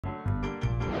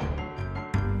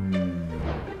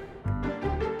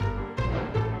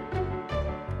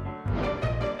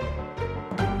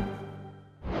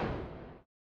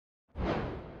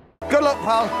luck,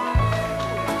 pal.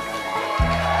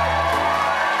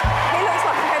 He looks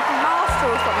like a headmaster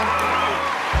or something.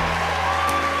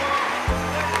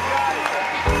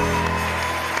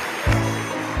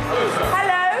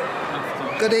 Hello.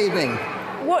 Good evening.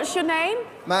 What's your name?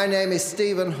 My name is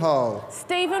Stephen Hall.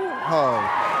 Stephen? Hall.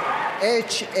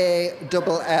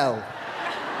 H-A-L-L.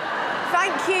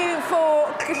 Thank you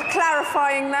for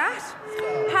clarifying that.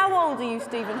 How old are you,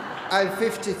 Stephen? I'm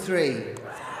 53.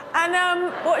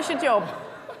 And what's your job?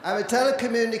 I'm a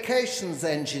telecommunications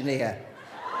engineer.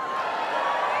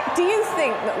 Do you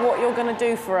think that what you're going to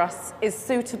do for us is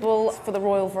suitable for the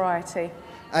Royal Variety?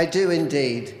 I do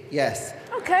indeed, yes.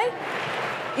 OK.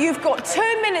 You've got 2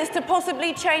 minutes to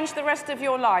possibly change the rest of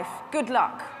your life. Good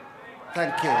luck.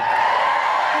 Thank you.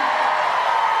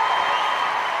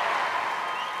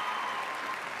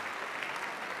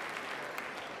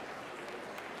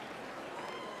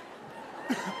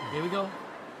 Here we go.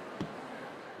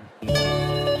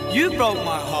 You broke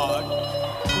my heart,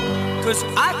 'cause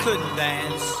I couldn't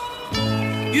dance.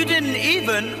 You didn't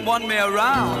even want me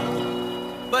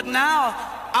around. But now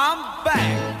I'm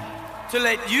back to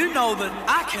let you know that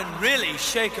I can really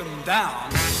shake 'em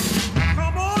down.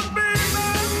 Come on, baby,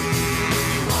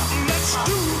 let's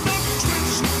do the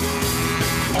twist.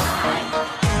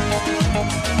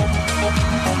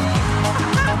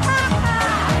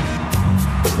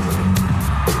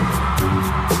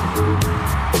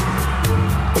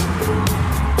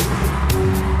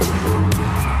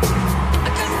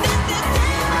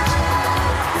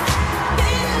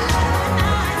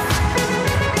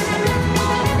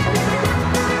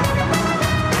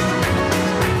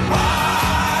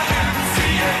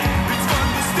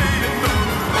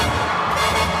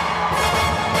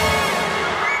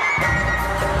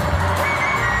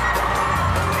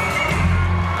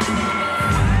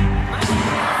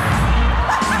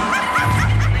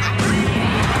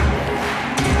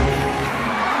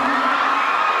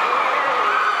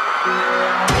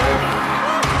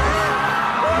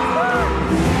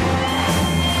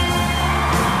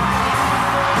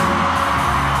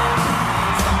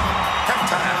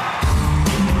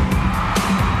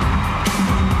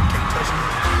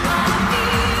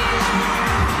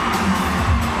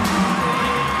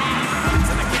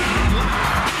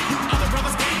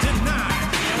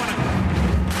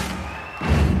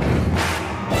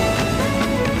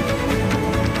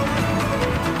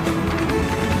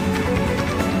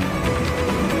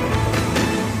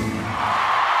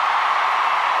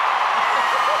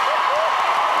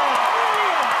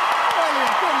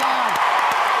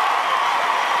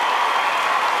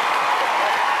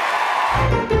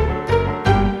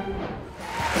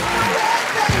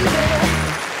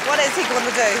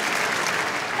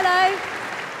 Hello.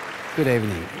 Good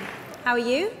evening. How are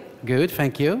you? Good,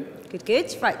 thank you. Good,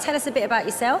 good. Right, tell us a bit about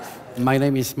yourself. My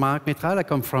name is Marc Métral. I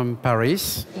come from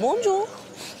Paris. Bonjour.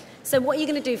 So what are you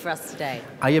going to do for us today?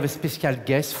 I have a special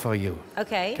guest for you.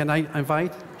 Okay. Can I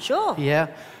invite? Sure. Yeah.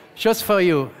 Just for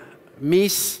you,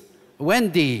 Miss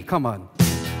Wendy. Come on.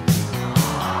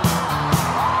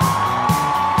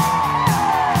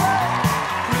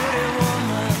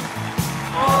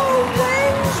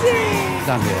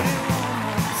 Down there.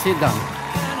 Sit down.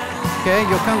 Okay,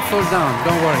 you can't fall down.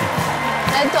 Don't worry.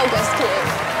 That dog is cute.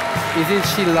 Isn't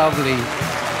she lovely?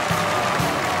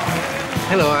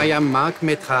 Hello, I am Marc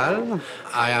Métral.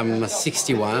 I am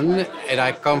 61 and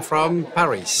I come from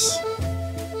Paris.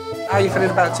 How are you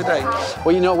feeling about today?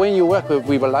 Well, you know, when you work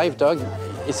with a live dog,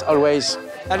 it's always...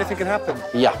 Anything can happen.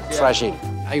 Yeah, fragile.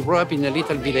 I grew up in a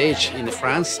little village in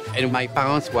France and my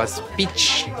parents was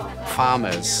peach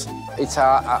farmers. It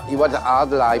was a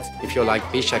hard life. If you like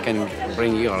fish, I can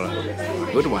bring you a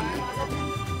good one.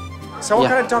 So what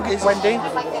kind of dog is Wendy?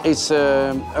 It's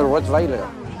a Rottweiler.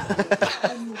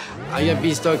 I have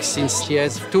this dog since she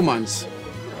has 2 months.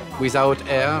 Without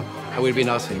her, I will be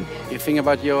nothing. You think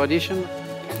about your audition?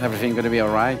 Everything gonna be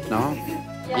all right, no?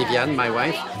 Viviane, my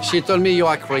wife, she told me you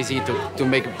are crazy to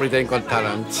make a Britain Got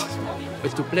Talent.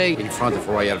 But to play in front of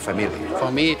royal family,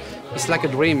 for me, it's like a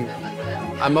dream.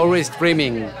 I'm always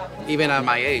dreaming, even at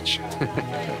my age.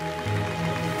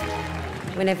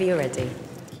 Whenever you're ready.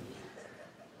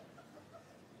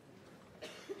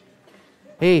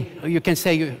 Hey, you can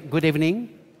say good evening.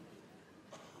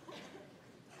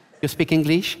 You speak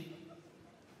English?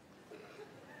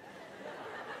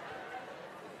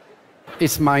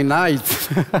 It's my night.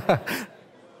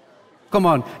 Come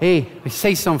on, hey,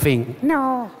 say something.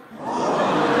 No.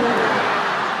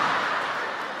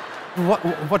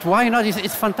 What, why not?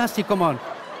 It's fantastic, come on.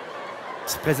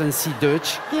 Sprechen Sie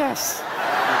Deutsch? Yes.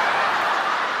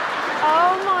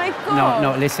 Oh, my God.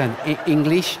 No, listen.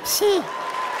 English? Si.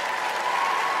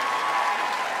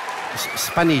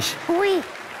 Spanish. Oui.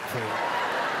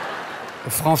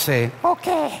 Français.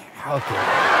 Okay. Okay.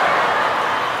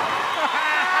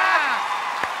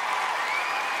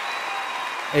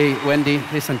 Hey, Wendy,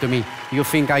 listen to me. You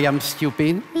think I am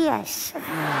stupid? Yes.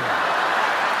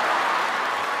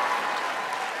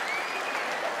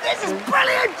 This is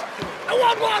brilliant! I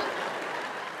want one!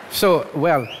 So,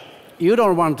 well, you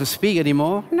don't want to speak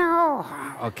anymore? No.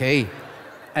 Okay.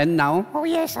 And now? Oh,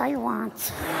 yes, I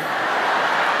want.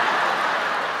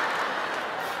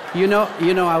 You know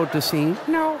how to sing?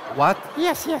 No. What?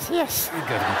 Yes, yes, yes.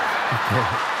 Good. Okay.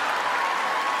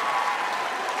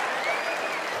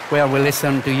 Well, we'll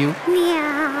listen to you.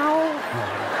 Meow.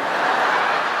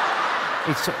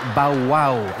 It's bow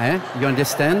wow, eh? You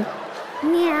understand?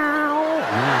 Meow.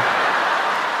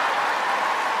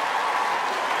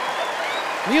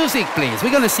 Music, please.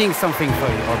 We're gonna sing something for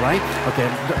you, all right? Okay,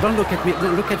 don't look at me.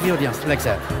 Don't look at the audience like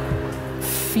that.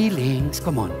 Feelings,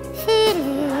 come on.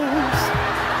 Feelings.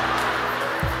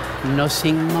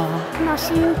 Nothing more,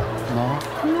 Nothing more.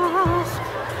 more.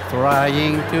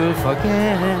 Trying to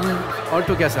forget. All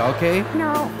together, okay?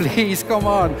 No. Please, come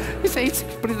on. It's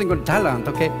pretty good talent,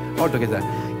 okay? All together.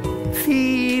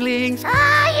 Feelings.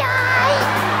 Ay, ay.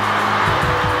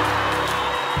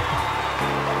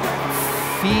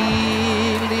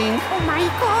 Feelings. Oh, my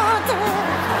God.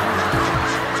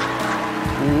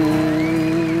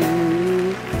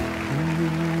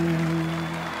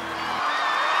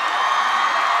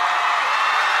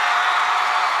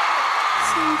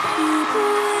 Some people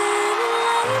in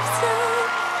a lifetime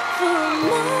for a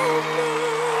moment.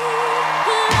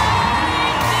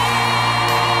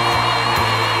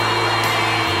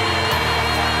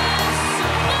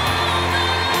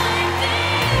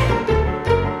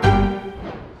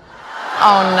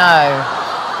 Oh no.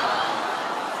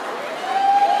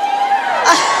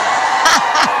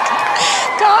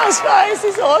 Carl's face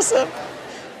is awesome.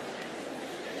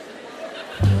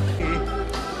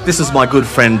 This is my good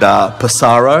friend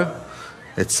Passaro.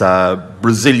 It's a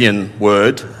Brazilian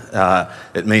word.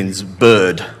 It means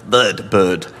bird.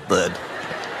 Bird.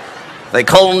 They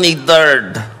call me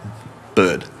Third.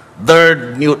 Bird.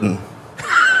 Third Newton.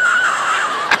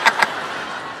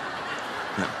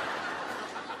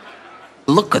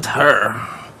 Look at her.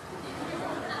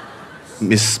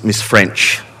 Miss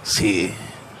French. See.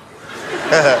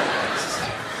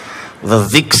 The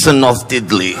vixen of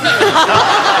Diddley.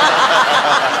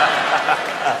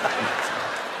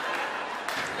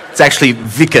 It's actually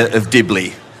Vicar of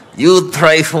Dibley. You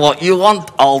try for what you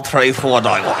want, I'll try for what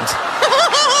I want.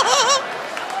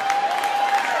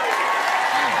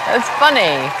 That's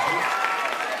funny.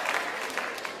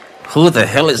 Who the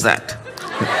hell is that?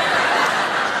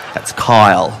 That's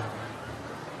Kyle.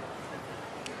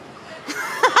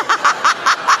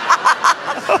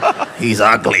 He's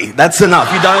ugly. That's enough.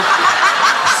 You don't...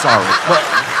 Sorry.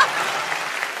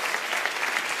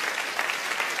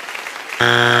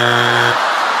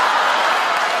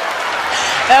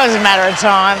 That was a matter of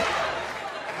time.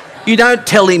 You don't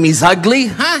tell him he's ugly,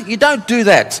 huh? You don't do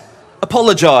that.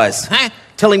 Apologise, huh?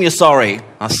 Tell him you're sorry.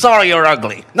 I'm sorry you're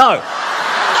ugly. No.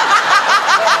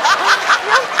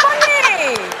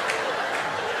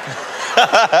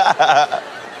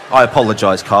 I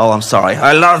apologise, Kyle. I'm sorry.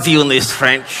 I love you, Miss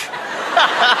French.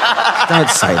 Don't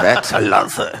say that. I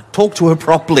love her. Talk to her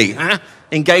properly, huh?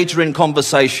 Engage her in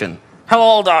conversation. How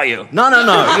old are you? No.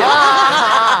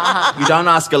 You don't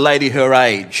ask a lady her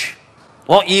age.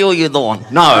 What year were you born?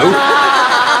 No.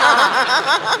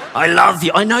 I love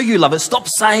you. I know you love it. Stop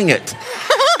saying it.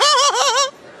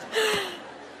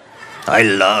 I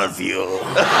love you.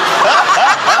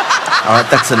 All right,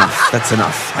 that's enough. That's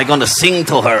enough. I'm going to sing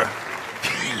to her.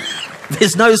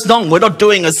 There's no song. We're not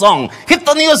doing a song. Hit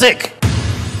the music.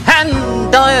 And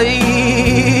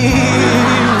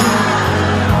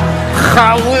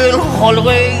I will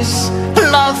always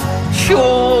love you.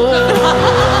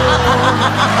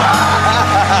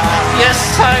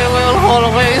 Yes, I will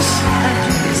always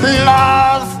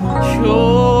love you.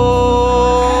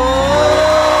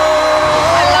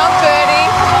 I love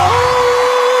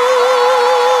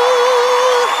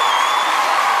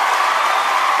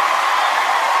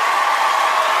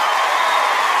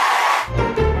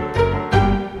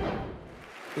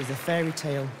Birdie. Is a fairy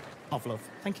tale of love.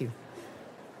 Thank you.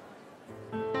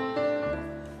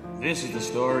 This is the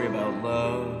story about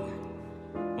love.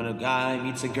 When a guy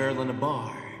meets a girl in a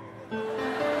bar.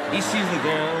 He sees the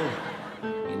girl,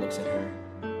 he looks at her,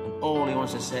 and all he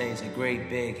wants to say is a great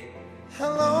big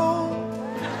hello.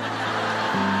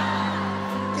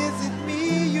 Is it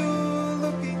me you're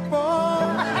looking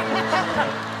for?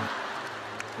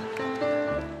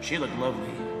 She looked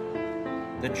lovely.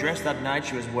 The dress that night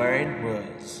she was wearing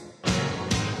was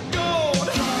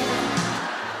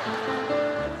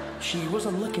She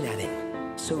wasn't looking at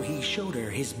him, so he showed her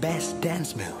his best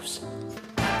dance moves.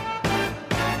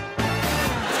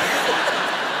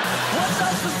 What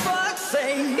does the fuck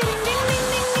say?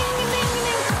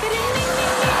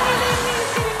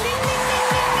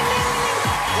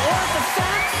 What the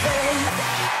fuck say?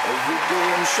 Every day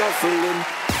I'm shuffling.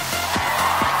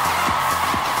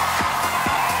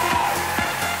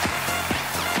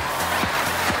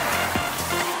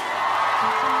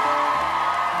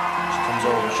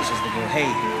 She says to the girl, hey,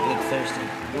 you look thirsty.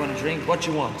 You want a drink? What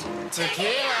you want? Tequila.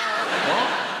 What?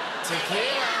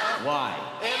 Tequila. Why?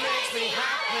 It makes me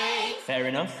happy. Fair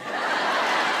enough.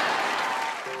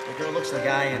 The girl looks at the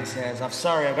guy and says, I'm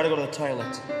sorry, I've got to go to the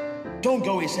toilet. Don't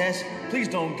go, he says. Please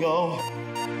don't go.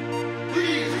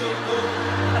 Please don't go.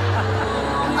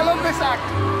 I love this act.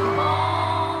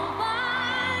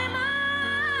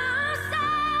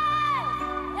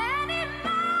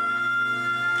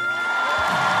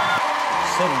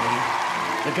 Suddenly,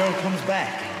 the girl comes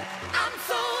back. I'm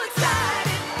so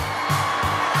excited.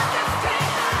 I just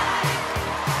can't hide it.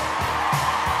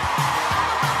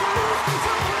 I'm about to lose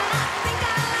control. I think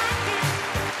I like it.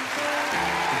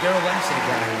 The girl laughs at the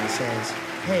guy and says,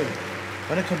 hey,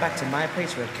 wanna come back to my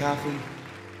place for a coffee?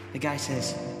 The guy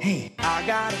says, hey. I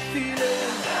got a feeling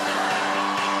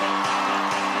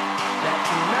that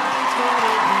tonight's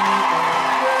gonna be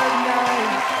a good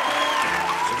night.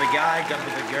 So the guy got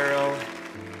with the girl,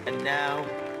 and now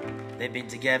they've been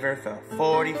together for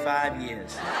 45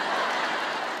 years.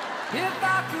 If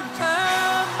I could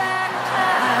turn back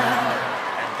time.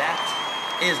 And that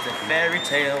is the fairy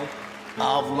tale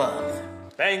of love.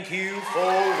 Thank you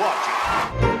for watching.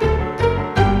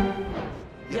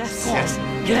 Yes. Yes.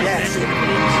 Yes.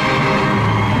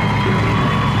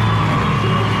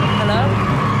 Hello?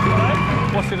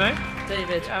 What's your name?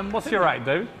 David. And what's your act,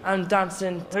 David? I'm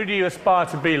dancing. Who do you aspire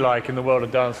to be like in the world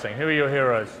of dancing? Who are your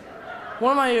heroes?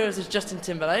 One of my heroes is Justin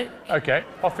Timberlake. Okay,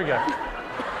 off we go.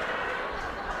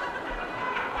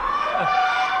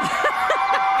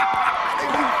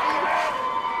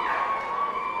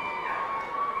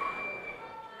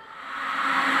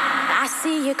 I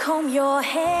see you comb your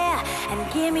hair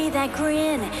and give me that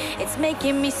grin. It's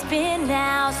making me spin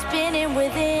now, spinning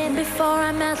within. Before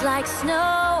I melt like snow,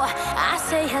 I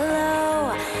say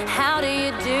hello. How do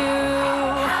you do?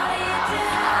 I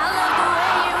love the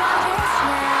way you undress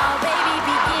now, baby.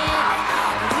 Begin.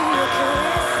 Do your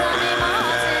caress, Sunday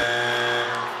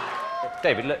Martin.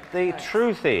 David, look, the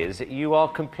truth is that you are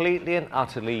completely and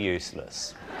utterly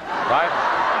useless. Right?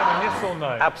 Yes or no?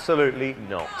 Absolutely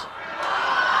not.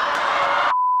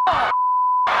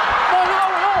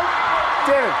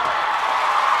 David.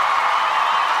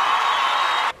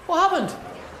 What happened?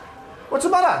 What's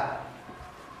the matter?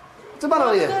 What's the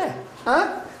matter with you?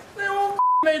 Huh? They all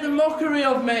made a mockery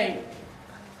of me.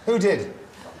 Who did?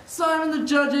 Simon, the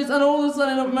judges, and all of a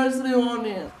sudden most of the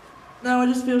audience. Now I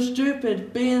just feel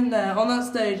stupid being there on that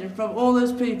stage in front of all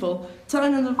those people,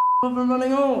 telling them to off and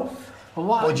running off. Well,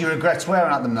 what? Or do you regret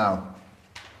swearing at them now?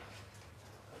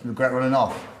 You regret running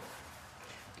off?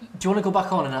 Do you want to go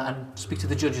back on and speak to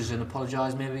the judges and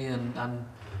apologise maybe and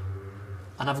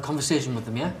have a conversation with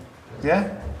them, yeah?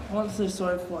 Yeah? I want to say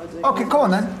sorry for what I did. Okay, go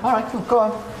on then. All right, cool. Go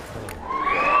on.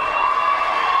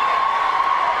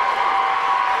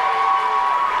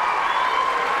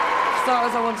 For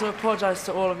starters, I want to apologise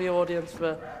to all of the audience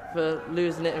for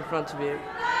losing it in front of you,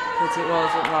 because it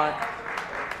wasn't right.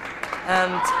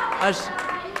 And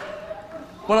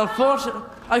well, unfortunately,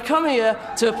 I come here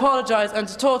to apologise and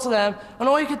to talk to them, and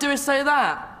all you could do is say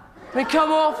that. I mean,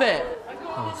 come off it.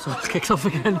 Oh, so it's kicked off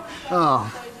again. Oh.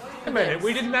 Wait a minute,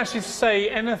 we didn't actually say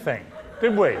anything,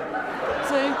 did we?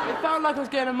 See, it felt like I was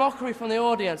getting a mockery from the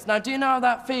audience. Now, do you know how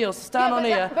that feels? To stand on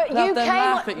here But and have you them came.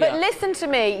 laugh at you. But listen to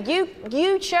me.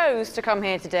 You chose to come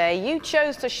here today. You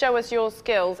chose to show us your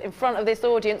skills in front of this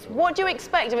audience. What do you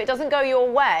expect if it doesn't go your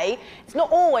way? It's not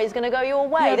always going to go your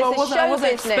way. Yeah, this but is show I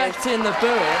wasn't business. expecting the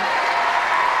booing.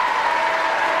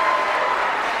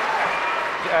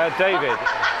 David,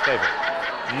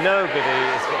 nobody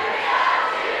is...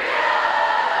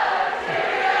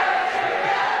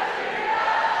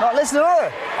 Not listen to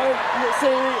her.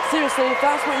 Seriously, if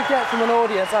that's what you get from an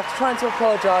audience after trying to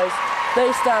apologise,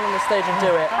 they stand on the stage and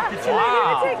do it. Absolutely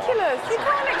ridiculous. You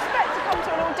can't expect to come to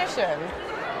an audition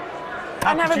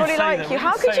and everybody like you.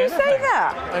 How could you say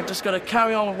that? I've just got to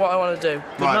carry on with what I want to do.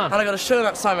 Right. And I've got to show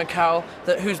that Simon Cowell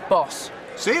that who's boss.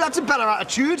 See, that's a better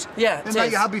attitude. Yeah, than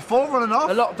that you had before running off.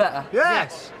 A lot better.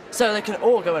 Yes. So they can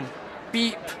all go and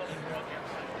beep.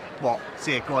 What?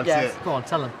 Say it, go on, Yes. say it. Go on,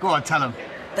 tell them. Go on, tell them.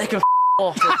 They can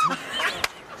off.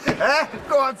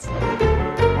 Go on.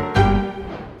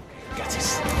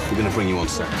 going to bring you on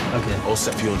set. Okay. All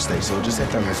set for you on stage, so we'll just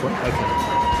head down this way. Okay.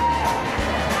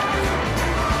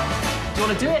 Do you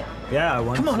want to do it? Yeah, I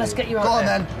want Come on, to. let's get you out Go on,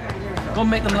 there. then. Go and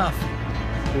make them laugh.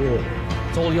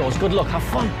 It's all yours. Good luck. Have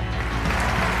fun.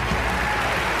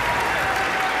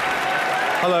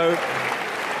 Hello.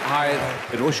 Hi.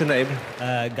 What's your name?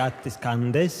 Gattis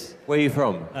Kandis. Where are you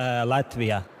from?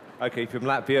 Latvia. Okay, from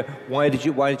Latvia. Why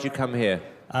did you come here?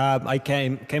 I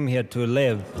came here to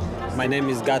live. My name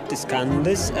is Gattis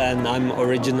Kandis, and I'm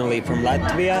originally from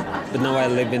Latvia, but now I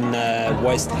live in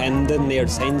West Hendon near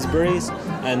Sainsbury's,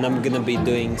 and I'm gonna be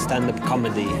doing stand-up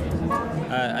comedy.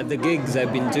 At the gigs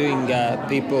I've been doing,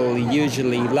 people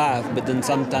usually laugh, but then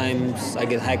sometimes I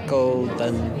get heckled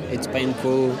and it's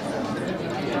painful,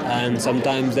 and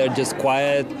sometimes they're just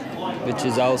quiet, which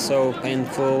is also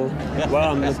painful. Well,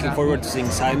 I'm looking forward to seeing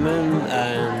Simon,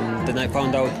 and then I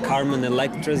found out Carmen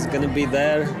Electra's gonna be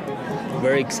there.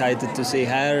 Very excited to see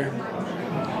her,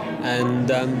 and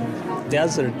the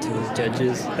other two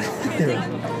judges.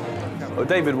 Well,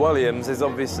 David Williams is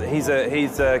obviously he's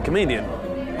a comedian.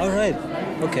 All right,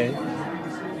 okay.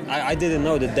 I didn't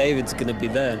know that David's gonna be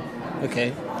there.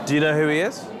 Okay. Do you know who he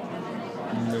is?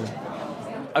 No.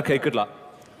 Okay, good luck.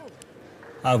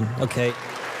 Okay.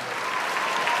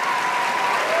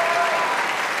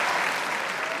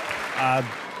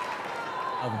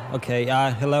 Okay,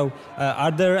 hello.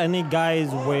 Are there any guys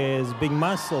with big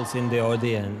muscles in the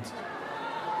audience?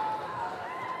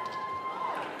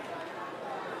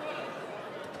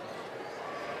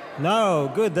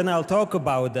 No, good, then I'll talk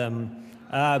about them.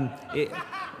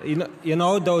 You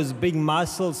know, those big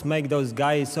muscles make those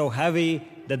guys so heavy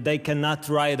that they cannot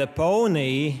ride a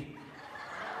pony.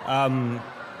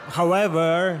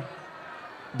 However,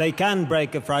 they can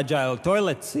break a fragile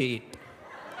toilet seat.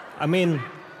 I mean,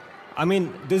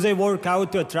 do they work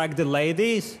out to attract the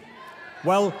ladies?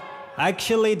 Well,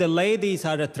 actually, the ladies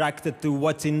are attracted to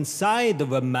what's inside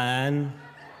of a man.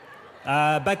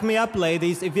 Back me up,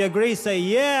 ladies. If you agree, say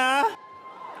yeah.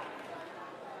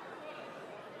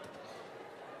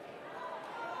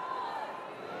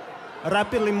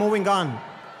 Rapidly moving on.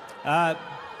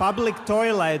 Public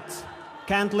toilets,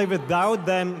 can't live without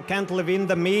them, can't live in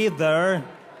them either.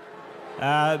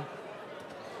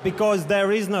 Because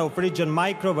there is no fridge and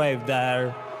microwave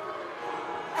there.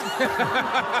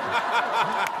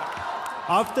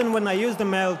 Often when I use the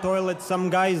male toilet,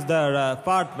 some guys there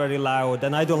fart very loud,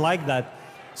 and I don't like that.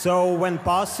 So when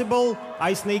possible,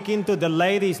 I sneak into the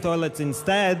ladies' toilets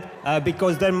instead,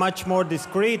 because they're much more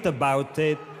discreet about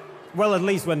it. Well, at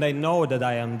least when they know that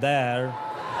I am there.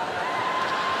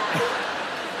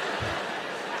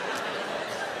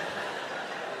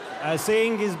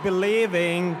 Seeing is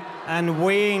believing, and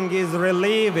weeing is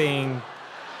relieving.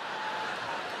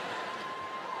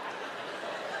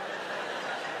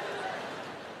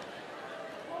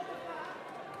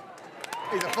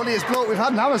 He's the funniest bloke we've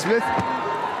had in Hammersmith.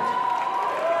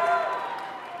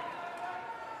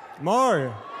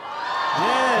 More.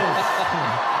 Yes.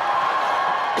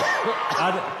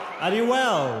 Are you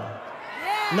well?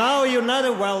 Yeah. No, you're not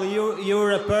well.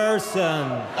 You're a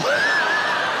person.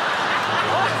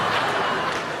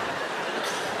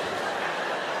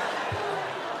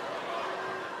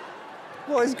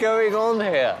 What is going on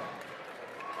here?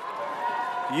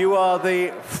 You are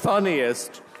the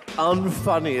funniest,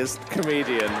 unfunniest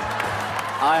comedian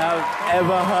I have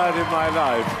ever heard in my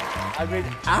life. I mean,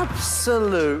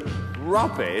 absolute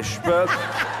rubbish, but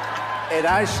it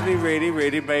actually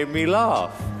really made me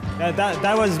laugh.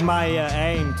 That was my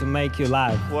aim, to make you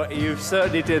laugh. Well, you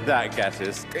certainly did that,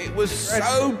 Gattis. It was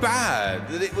so bad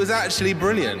that it was actually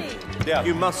brilliant. Yeah.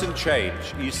 You mustn't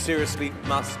change. You seriously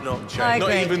must not change.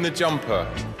 Not even the jumper.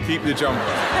 Keep the jumper.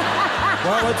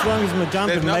 What's wrong with my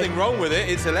jumper? There's nothing wrong with it.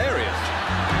 It's hilarious.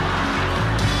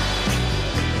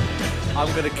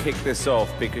 I'm going to kick this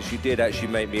off because you did actually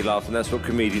make me laugh, and that's what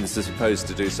comedians are supposed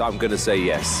to do, so I'm going to say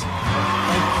yes.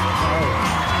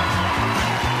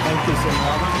 Thank you so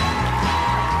much.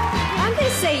 I'm going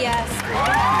to say yes.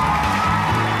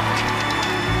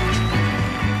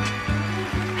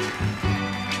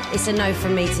 It's a no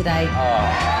from me today.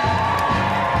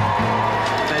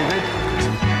 David?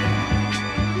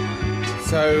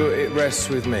 So it rests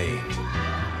with me.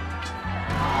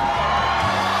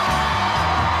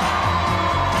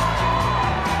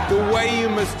 The way you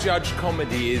must judge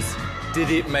comedy is, did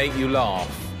it make you laugh?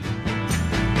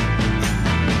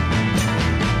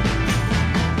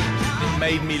 It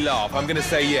made me laugh. I'm going to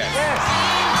say yes.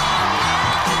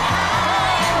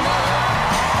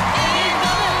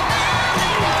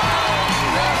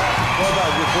 What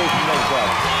about your voice and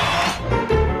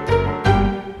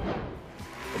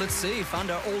Well, it's see if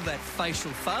under all that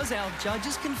facial fuzz our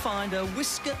judges can find a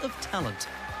whisker of talent.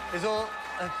 Is all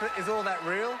that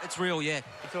real? It's real, yeah.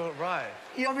 It's all right.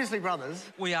 You're obviously brothers.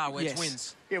 We are, we're Yes.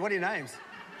 twins. Yeah, what are your names?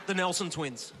 The Nelson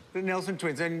twins. The Nelson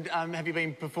twins. And have you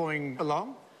been performing for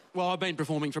long? Well, I've been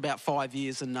performing for about 5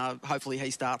 years and hopefully he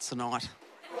starts tonight.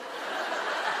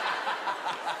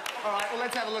 All right, well,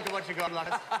 let's have a look at what you got,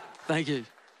 Lucas. Thank you.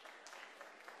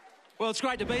 Well, it's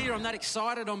great to be here. I'm that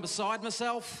excited. I'm beside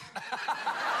myself.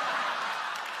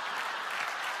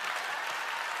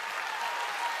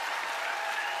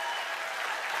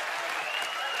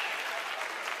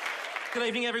 Good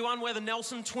evening, everyone. We're the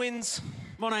Nelson twins.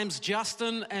 My name's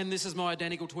Justin, and this is my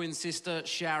identical twin sister,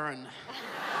 Sharon.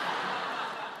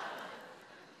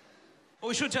 Well,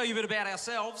 we should tell you a bit about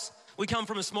ourselves. We come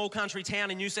from a small country town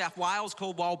in New South Wales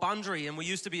called Walbundry, and we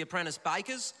used to be apprentice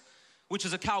bakers, which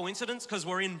is a coincidence because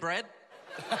we're inbred.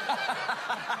 I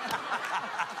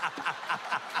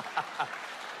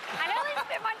nearly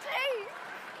spit my tea.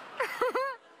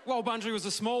 Walbundry was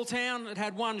a small town. It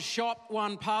had one shop,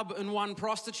 one pub, and one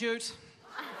prostitute.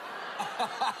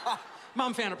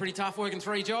 Mum found it pretty tough working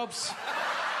 3 jobs.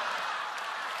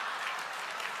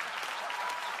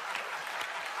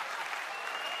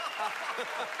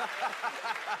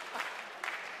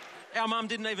 Our mum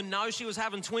didn't even know she was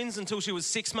having twins until she was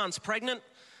 6 months pregnant,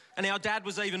 and our dad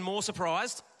was even more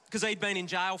surprised because he'd been in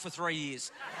jail for 3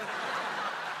 years.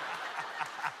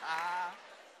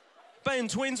 Being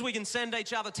twins, we can send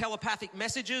each other telepathic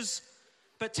messages,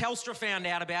 but Telstra found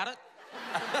out about it,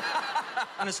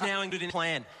 and it's now included in the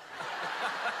plan.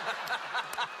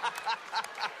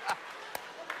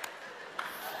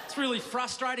 It's really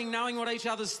frustrating knowing what each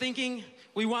other's thinking.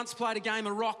 We once played a game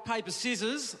of rock, paper,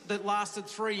 scissors that lasted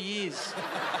 3 years.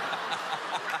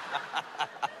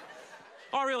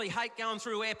 I really hate going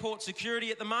through airport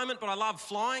security at the moment, but I love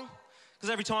flying, because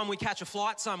every time we catch a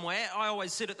flight somewhere, I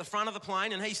always sit at the front of the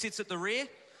plane and he sits at the rear.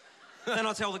 Then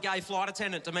I tell the gay flight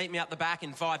attendant to meet me at the back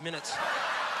in 5 minutes.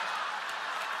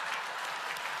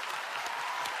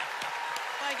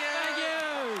 Thank you. Thank you.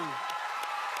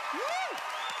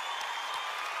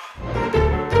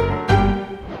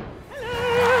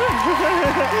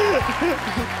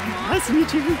 Nice to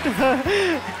meet you.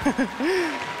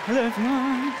 Hello,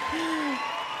 everyone.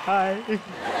 Hi.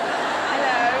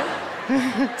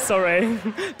 Hello. Sorry,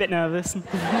 bit nervous. Who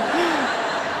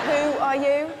are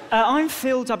you? I'm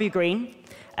Phil W. Green.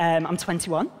 I'm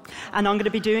 21, and I'm going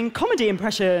to be doing comedy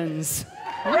impressions.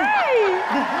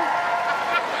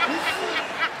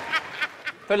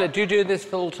 Philip, do you do this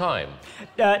full time?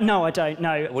 No, I don't,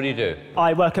 no. What do you do?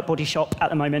 I work at Body Shop at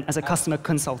the moment as a customer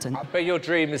consultant. But your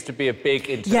dream is to be a big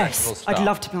international Yes, star. I'd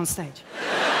love to be on stage.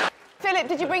 Philip,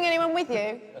 did you bring anyone with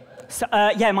you? So,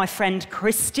 yeah, my friend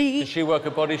Christy. Does she work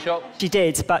at Body Shop? She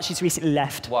did, but she's recently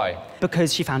left. Why?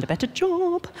 Because she found a better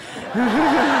job.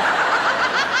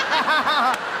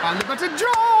 Found a better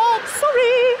job!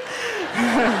 Sorry!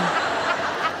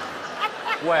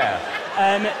 Where?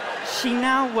 She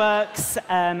now works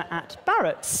at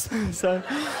Barrett's, so...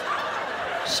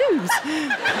 shoes.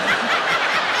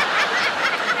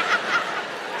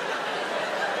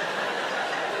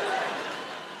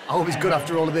 I hope it's good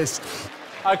after all of this.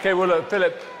 OK, well, look,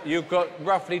 Philip, you've got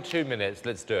roughly 2 minutes.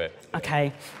 Let's do it.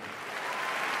 OK.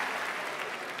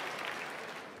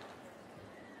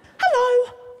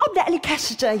 Hello, I'm Natalie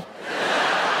Cassidy.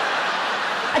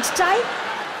 And today,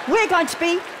 we're going to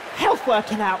be health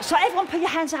working out. So everyone put your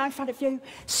hands out in front of you,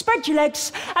 spread your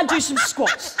legs, and do some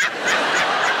squats.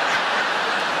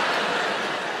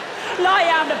 Lie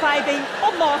down, the baby,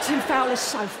 on Martin Fowler's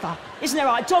sofa. Isn't that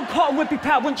right? Dog Cotton would be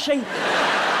proud, wouldn't she?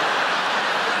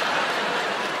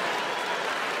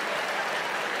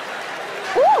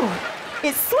 Oh,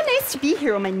 it's so nice to be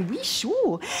here on my wee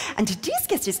show. And today's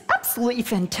guest is absolutely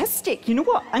fantastic. You know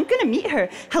what? I'm going to meet her.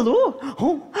 Hello.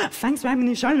 Oh, thanks for having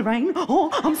me show, Lorraine. Oh,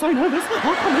 I'm so nervous. Oh, I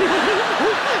can't believe it.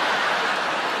 Oh.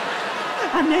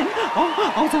 And then,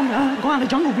 I was on Go Out of the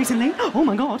Jungle recently. Oh,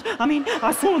 my God. I mean,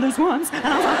 I saw this once, and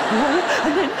I was like, whoa.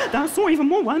 And then I saw even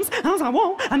more ones, and I was like,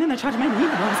 whoa. And then they tried to make me eat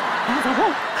the ones. And I was like,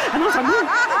 whoa. And I was like, whoa,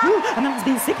 whoa. And then I was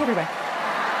being sick everywhere.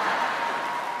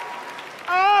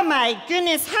 Oh my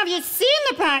goodness, have you seen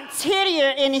the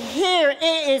bacteria in here?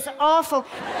 It is awful.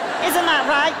 Isn't that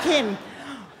right, Kim?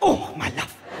 Oh, my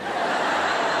love.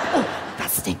 Oh, that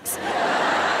stinks.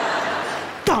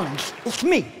 Darlings, it's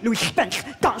me, Louis Spence,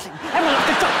 dancing. Everyone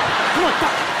look at duck. Come on,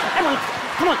 duck. Everyone,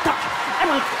 come on, duck.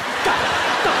 Everyone, duck,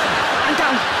 duck, and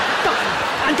down, duck,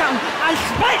 and down, and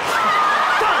Spence.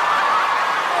 Duck.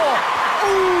 Oh,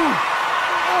 oh,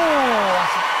 oh.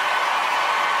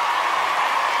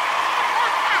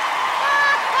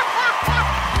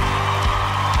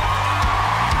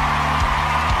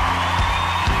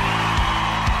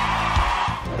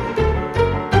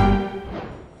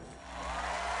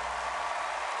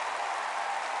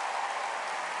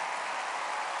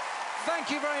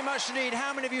 Thank you very much indeed.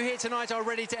 How many of you here tonight are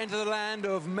ready to enter the land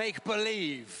of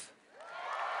make-believe?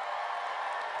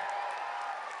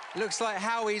 Looks like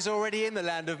Howie's already in the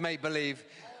land of make-believe,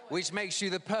 which makes you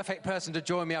the perfect person to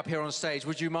join me up here on stage.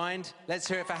 Would you mind? Let's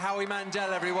hear it for Howie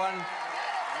Mandel, everyone.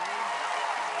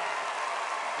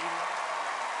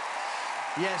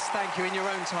 Yes, thank you. In your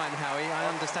own time, Howie. I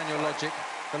understand your logic.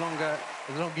 The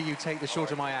longer you take, the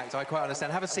shorter my act. I quite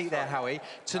understand. Have a seat there, Howie.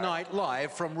 Tonight,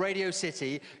 live from Radio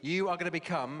City, you are going to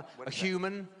become a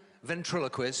human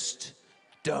ventriloquist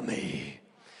dummy.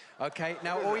 Okay,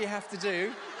 now all you have to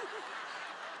do...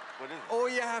 All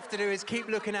you have to do is keep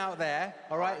looking out there,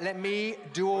 all right? Let me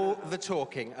do all the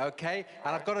talking, okay?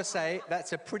 And I've got to say,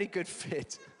 that's a pretty good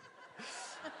fit.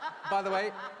 By the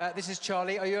way, this is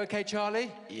Charlie. Are you okay, Charlie?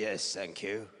 Yes, thank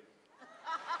you.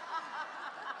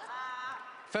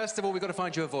 First of all, we've got to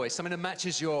find you a voice, something that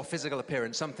matches your physical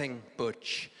appearance, something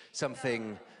butch,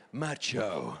 something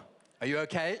macho. Are you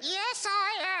okay? Yes,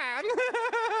 I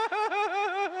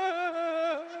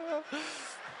am.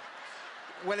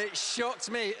 Well, it shocked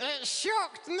me. It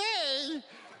shocked me.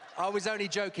 I was only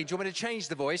joking. Do you want me to change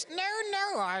the voice?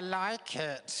 No, I like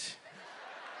it.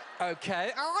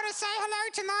 Okay. I want to say hello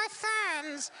to my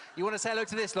fans. You want to say hello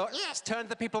to this lot? Yes. Turn to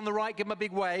the people on the right, give them a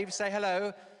big wave, say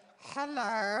hello.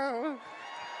 Hello.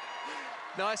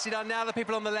 Nicely done. Now the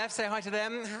people on the left, say hi to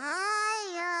them.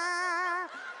 Hiya.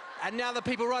 And now the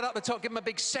people right up the top, give them a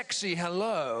big sexy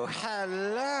hello.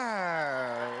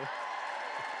 Hello.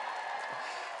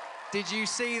 Did you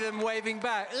see them waving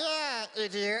back? Yeah,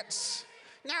 idiots.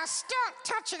 Now stop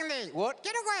touching me. What?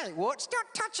 Get away. What? Stop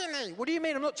touching me. What do you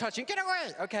mean I'm not touching? Get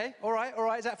away. Okay, all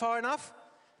right. Is that far enough?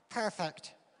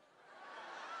 Perfect.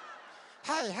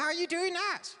 Hey, how are you doing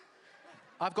that?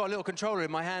 I've got a little controller in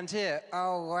my hand here.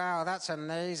 Oh, wow, that's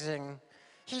amazing.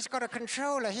 He's got a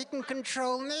controller. He can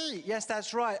control me. Yes,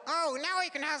 that's right. Oh, now we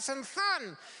can have some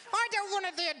fun. I don't want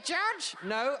to be a judge.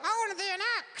 No. I want to be an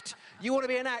act. You want to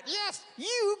be an act? Yes,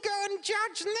 you go and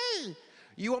judge me.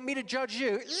 You want me to judge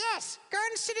you? Yes, go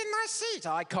and sit in my seat.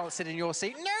 I can't sit in your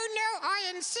seat. No,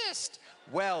 I insist.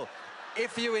 Well,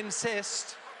 if you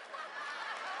insist...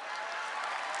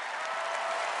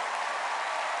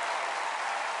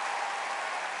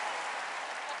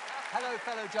 Hello,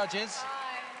 fellow judges.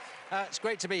 Hi. It's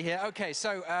great to be here. Okay,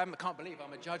 so I can't believe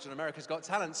I'm a judge on America's Got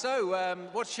Talent. So,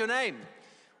 what's your name?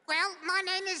 Well, my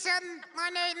name is,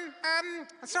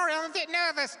 sorry, I'm a bit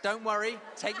nervous. Don't worry,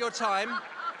 take your time.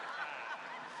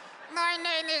 My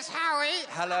name is Howie.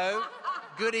 Hello.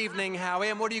 Good evening, Howie.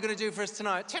 And what are you going to do for us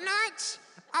tonight? Tonight,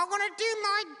 I want to do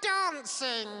my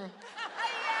dancing.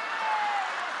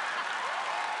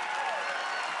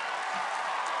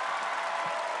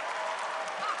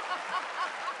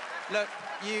 Look,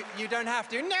 you don't have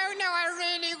to. No, I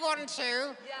really want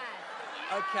to.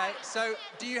 Okay, so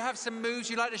do you have some moves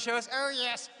you'd like to show us? Oh,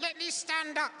 yes. Let me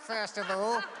stand up, first of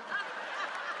all.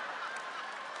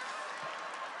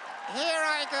 Here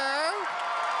I go.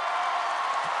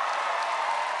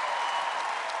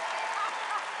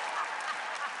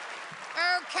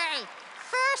 Okay,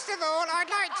 first of all, I'd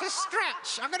like to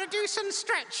stretch. I'm going to do some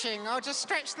stretching. I'll just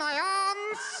stretch my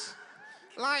arms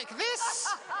like this.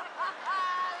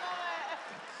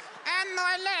 And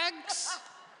my legs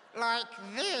like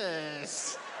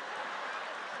this.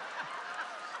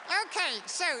 Okay,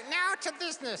 so now to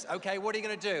business. Okay, what are you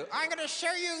going to do? I'm going to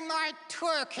show you my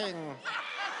twerking.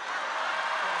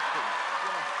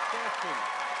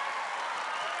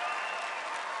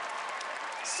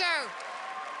 So,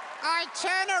 I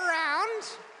turn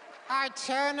around, I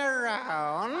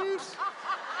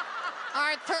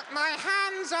put my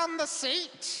hands on the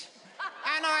seat,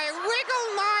 and I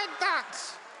wiggle my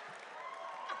butt.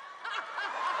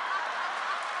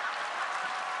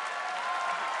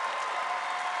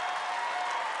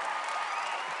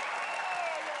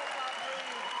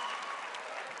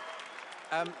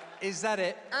 Is that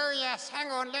it? Oh, yes.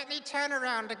 Hang on. Let me turn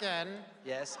around again.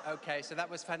 Yes, okay, so that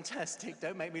was fantastic.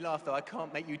 Don't make me laugh, though. I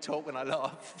can't make you talk when I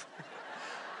laugh.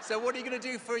 So what are you going to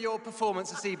do for your performance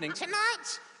this evening?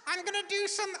 Tonight, I'm going to do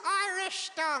some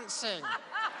Irish dancing.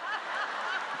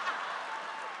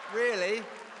 Really?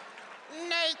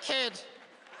 Naked.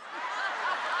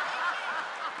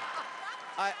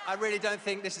 I really don't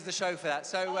think this is the show for that.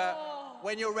 So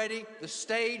when you're ready, the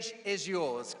stage is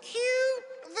yours. Cue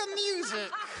the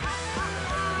music.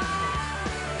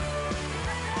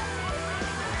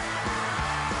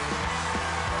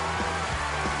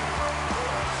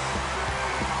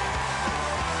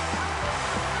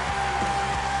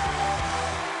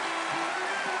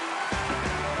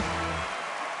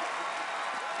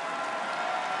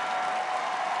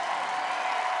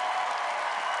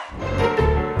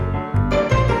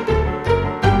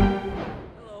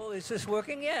 is this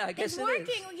working? Yeah, I guess It's it working. is.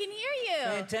 We can hear you.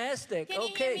 Fantastic. Can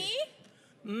okay. you hear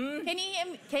me? Can you hear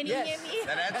me? Can you Yes. hear me?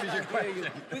 That answers your question.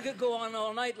 We could go on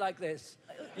all night like this.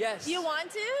 Yes. You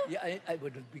want to? Yeah, it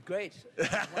would be great.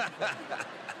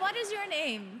 What is your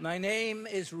name? My name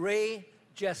is Ray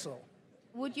Jessel.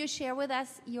 Would you share with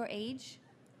us your age?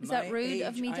 Is My that rude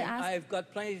of age, me to ask? I've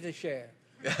got plenty to share.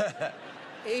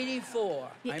 84.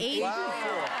 You're I'm 84.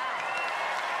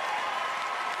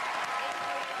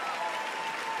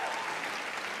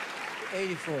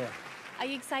 84. Are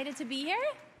you excited to be here?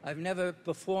 I've never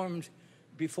performed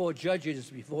before judges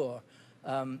before.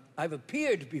 I've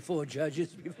appeared before judges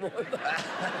before.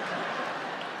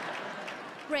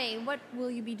 Ray, what will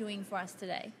you be doing for us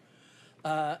today?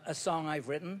 A song I've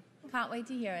written. Can't wait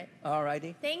to hear it. All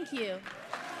righty. Thank you.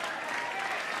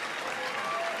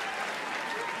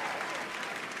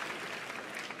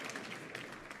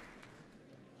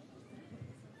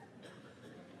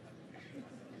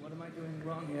 What am I doing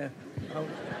wrong here? Oh.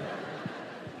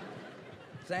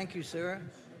 Thank you, sir.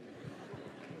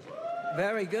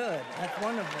 Very good. That's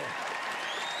wonderful.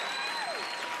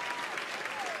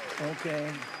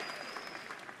 Okay.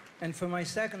 And for my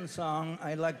second song,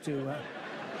 I'd like to...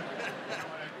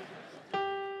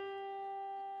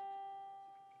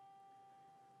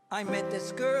 I met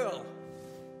this girl,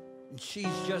 and she's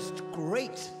just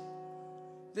great.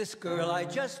 This girl I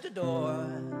just adore.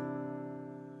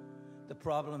 The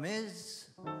problem is,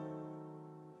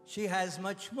 she has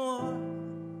much more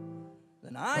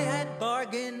than I had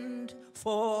bargained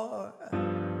for.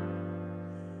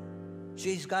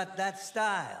 She's got that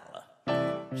style,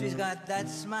 she's got that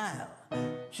smile,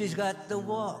 she's got the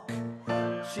walk,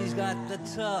 she's got the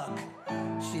talk,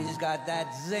 she's got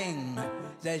that zing.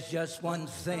 There's just one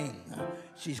thing,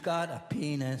 she's got a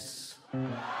penis.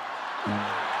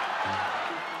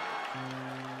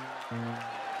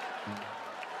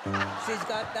 She's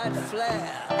got that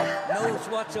flair, knows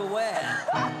what to wear.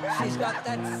 She's got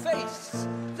that face,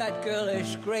 that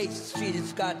girlish grace.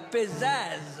 She's got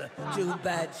pizzazz, too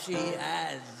bad she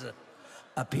has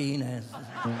a penis.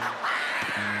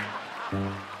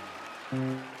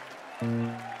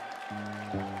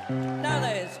 Now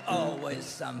there's always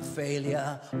some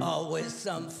failure, always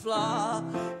some flaw.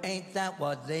 Ain't that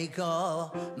what they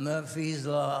call Murphy's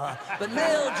Law? But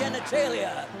male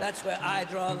genitalia, that's where I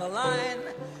draw the line.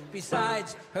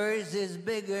 Besides, hers is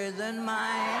bigger than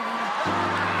mine.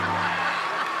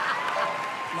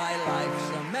 My life's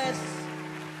a mess,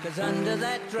 'cause under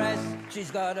that dress,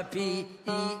 she's got a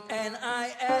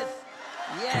P-E-N-I-S.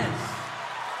 Yes.